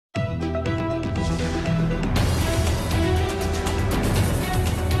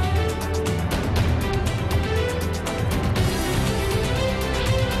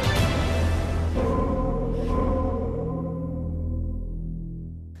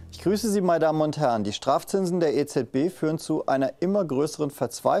Ich grüße Sie, meine Damen und Herren. Die Strafzinsen der EZB führen zu einer immer größeren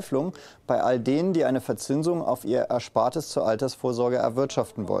Verzweiflung bei all denen, die eine Verzinsung auf ihr Erspartes zur Altersvorsorge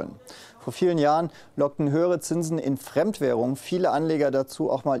erwirtschaften wollen. Vor vielen Jahren lockten höhere Zinsen in Fremdwährungen viele Anleger dazu,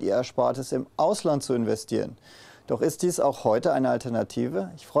 auch mal ihr Erspartes im Ausland zu investieren. Doch ist dies auch heute eine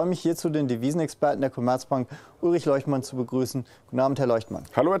Alternative? Ich freue mich hierzu, den Devisenexperten der Commerzbank Ulrich Leuchtmann zu begrüßen. Guten Abend, Herr Leuchtmann.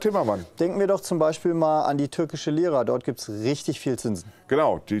 Hallo, Herr Timmermann. Denken wir doch zum Beispiel mal an die türkische Lira. Dort gibt es richtig viel Zinsen.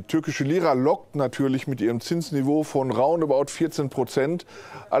 Genau, die türkische Lira lockt natürlich mit ihrem Zinsniveau von roundabout 14%.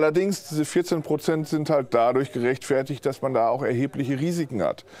 Allerdings, diese 14% sind halt dadurch gerechtfertigt, dass man da auch erhebliche Risiken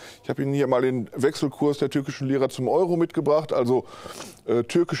hat. Ich habe Ihnen hier mal den Wechselkurs der türkischen Lira zum Euro mitgebracht. Also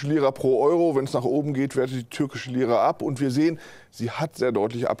türkische Lira pro Euro. Wenn es nach oben geht, wertet die türkische Lira ab. Und wir sehen, sie hat sehr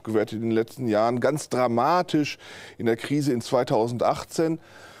deutlich abgewertet in den letzten Jahren. Ganz dramatisch in der Krise in 2018.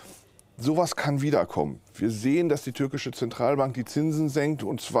 Sowas kann wiederkommen. Wir sehen, dass die türkische Zentralbank die Zinsen senkt.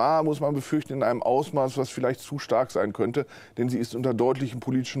 Und zwar, muss man befürchten, in einem Ausmaß, was vielleicht zu stark sein könnte. Denn sie ist unter deutlichem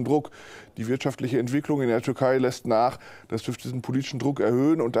politischen Druck. Die wirtschaftliche Entwicklung in der Türkei lässt nach. Das dürfte diesen politischen Druck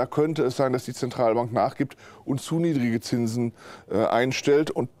erhöhen. Und da könnte es sein, dass die Zentralbank nachgibt und zu niedrige Zinsen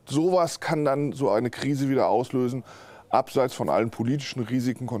einstellt. Und sowas kann dann so eine Krise wieder auslösen. Abseits von allen politischen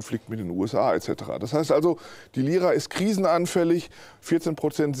Risiken, Konflikt mit den USA etc. Das heißt also, die Lira ist krisenanfällig,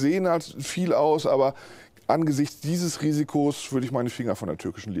 14% sehen als viel aus, aber angesichts dieses Risikos würde ich meine Finger von der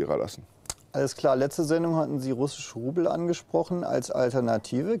türkischen Lira lassen. Alles klar, letzte Sendung hatten Sie russische Rubel angesprochen als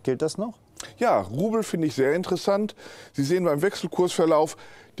Alternative. Gilt das noch? Ja, Rubel finde ich sehr interessant. Sie sehen beim Wechselkursverlauf,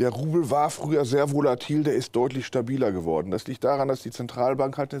 der Rubel war früher sehr volatil, der ist deutlich stabiler geworden. Das liegt daran, dass die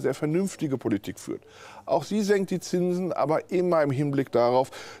Zentralbank halt eine sehr vernünftige Politik führt. Auch sie senkt die Zinsen, aber immer im Hinblick darauf,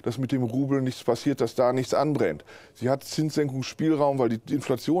 dass mit dem Rubel nichts passiert, dass da nichts anbrennt. Sie hat Zinssenkungsspielraum, weil die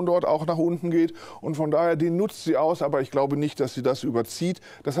Inflation dort auch nach unten geht. Und von daher, den nutzt sie aus, aber ich glaube nicht, dass sie das überzieht.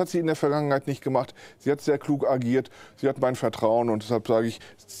 Das hat sie in der Vergangenheit nicht gemacht. Sie hat sehr klug agiert, sie hat mein Vertrauen und deshalb sage ich,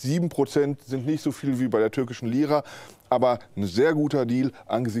 7% sind nicht so viel wie bei der türkischen Lira. Aber ein sehr guter Deal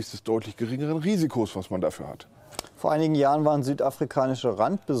angesichts des deutlich geringeren Risikos, was man dafür hat. Vor einigen Jahren waren südafrikanische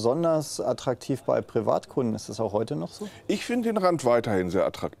Rand besonders attraktiv bei Privatkunden. Ist das auch heute noch so? Ich finde den Rand weiterhin sehr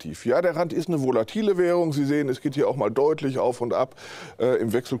attraktiv. Ja, der Rand ist eine volatile Währung. Sie sehen, es geht hier auch mal deutlich auf und ab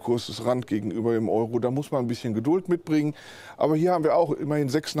im Wechselkurs des Rand gegenüber dem Euro. Da muss man ein bisschen Geduld mitbringen. Aber hier haben wir auch immerhin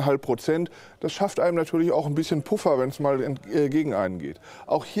 6,5%. Das schafft einem natürlich auch ein bisschen Puffer, wenn es mal gegen einen geht.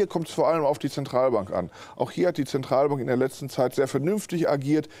 Auch hier kommt es vor allem auf die Zentralbank an. Auch hier hat die Zentralbank in der letzten Zeit sehr vernünftig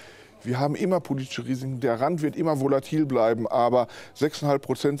agiert. Wir haben immer politische Risiken. Der Rand wird immer volatil bleiben, aber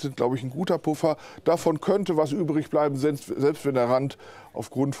 6,5% sind, glaube ich, ein guter Puffer. Davon könnte was übrig bleiben, selbst wenn der Rand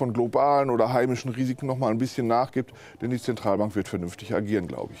aufgrund von globalen oder heimischen Risiken noch mal ein bisschen nachgibt. Denn die Zentralbank wird vernünftig agieren,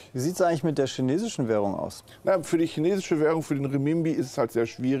 glaube ich. Wie sieht es eigentlich mit der chinesischen Währung aus? Na, für die chinesische Währung, für den Renminbi, ist es halt sehr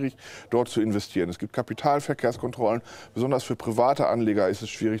schwierig, dort zu investieren. Es gibt Kapitalverkehrskontrollen. Besonders für private Anleger ist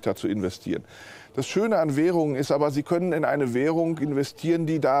es schwierig, da zu investieren. Das Schöne an Währungen ist aber, Sie können in eine Währung investieren,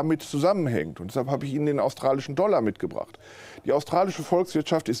 die damit zusammenhängt. Und deshalb habe ich Ihnen den australischen Dollar mitgebracht. Die australische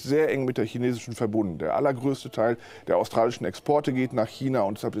Volkswirtschaft ist sehr eng mit der chinesischen verbunden. Der allergrößte Teil der australischen Exporte geht nach China.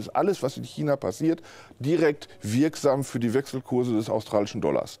 Und deshalb ist alles, was in China passiert, direkt wirksam für die Wechselkurse des australischen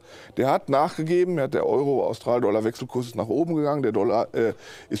Dollars. Der hat nachgegeben, der Euro-Austral-Dollar-Wechselkurs ist nach oben gegangen, der Dollar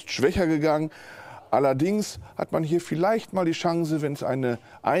ist schwächer gegangen. Allerdings hat man hier vielleicht mal die Chance, wenn es eine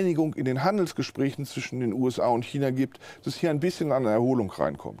Einigung in den Handelsgesprächen zwischen den USA und China gibt, dass hier ein bisschen an Erholung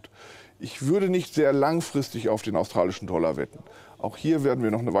reinkommt. Ich würde nicht sehr langfristig auf den australischen Dollar wetten. Auch hier werden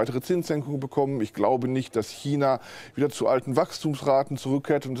wir noch eine weitere Zinssenkung bekommen. Ich glaube nicht, dass China wieder zu alten Wachstumsraten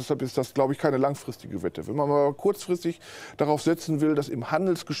zurückkehrt. Und deshalb ist das, glaube ich, keine langfristige Wette. Wenn man mal kurzfristig darauf setzen will, dass im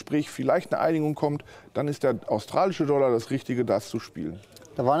Handelsgespräch vielleicht eine Einigung kommt, dann ist der australische Dollar das Richtige, das zu spielen.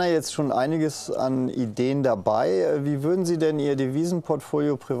 Da waren ja jetzt schon einiges an Ideen dabei. Wie würden Sie denn Ihr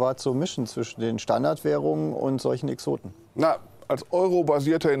Devisenportfolio privat so mischen zwischen den Standardwährungen und solchen Exoten? Na, als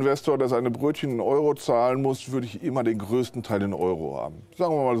eurobasierter Investor, der seine Brötchen in Euro zahlen muss, würde ich immer den größten Teil in Euro haben.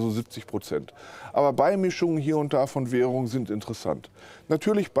 Sagen wir mal so 70%. Aber Beimischungen hier und da von Währungen sind interessant.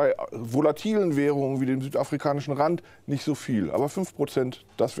 Natürlich bei volatilen Währungen wie dem südafrikanischen Rand nicht so viel. Aber 5%,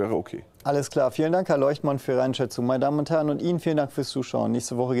 das wäre okay. Alles klar. Vielen Dank, Herr Leuchtmann, für Ihre Einschätzung. Meine Damen und Herren, und Ihnen vielen Dank fürs Zuschauen.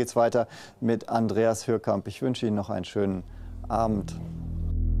 Nächste Woche geht es weiter mit Andreas Hürkamp. Ich wünsche Ihnen noch einen schönen Abend.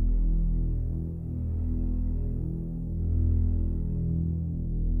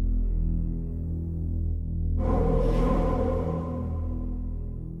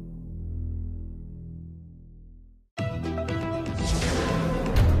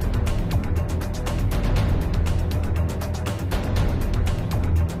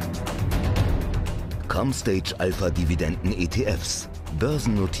 Stage Alpha Dividenden ETFs.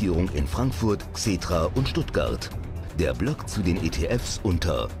 Börsennotierung in Frankfurt, Xetra und Stuttgart. Der Blog zu den ETFs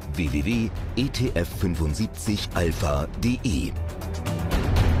unter www.etf75alpha.de.